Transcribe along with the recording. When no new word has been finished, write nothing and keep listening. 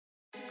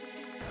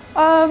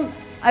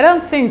I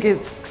don't think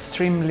it's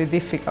extremely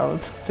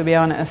difficult, to be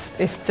honest.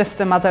 It's just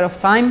a matter of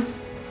time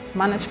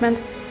management.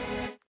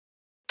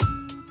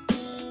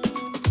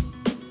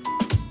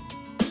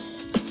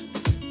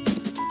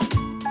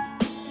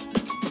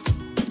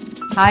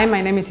 Hi,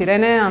 my name is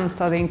Irene. I'm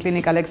studying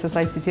clinical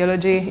exercise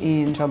physiology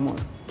in LJMU.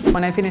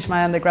 When I finished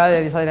my undergrad,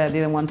 I decided I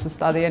didn't want to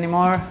study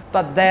anymore.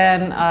 But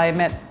then I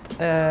met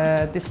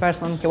this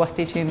person. He was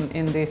teaching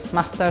in this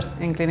master's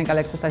in clinical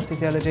exercise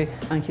physiology,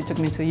 and he took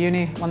me to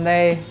uni one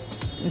day,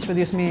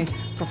 introduced me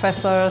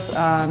professors,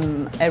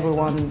 and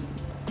everyone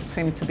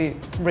seemed to be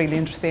really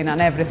interesting,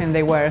 and everything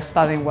they were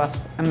studying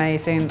was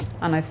amazing.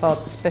 And I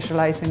thought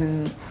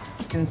specializing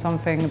in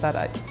something that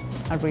I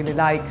really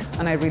like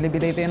and I really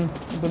believe in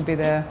would be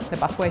the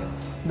pathway.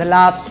 The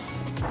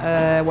labs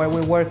where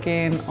we're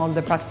working, all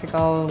the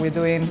practical we're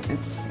doing,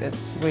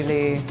 it's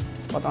really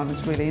spot on,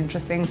 it's really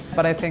interesting.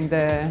 But I think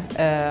the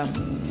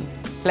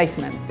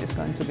placement is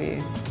going to be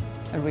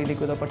a really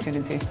good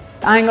opportunity.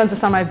 I'm going to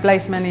start my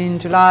placement in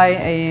July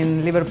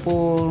in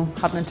Liverpool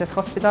Heart and Chest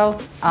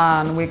Hospital,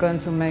 and we're going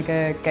to make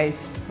a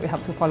case. We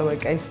have to follow a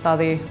case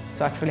study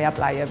to actually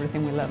apply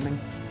everything we're learning.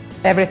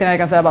 Everything I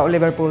can say about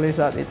Liverpool is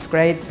that it's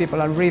great,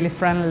 people are really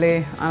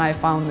friendly, and I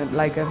found it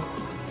like a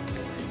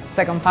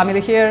second family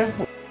here.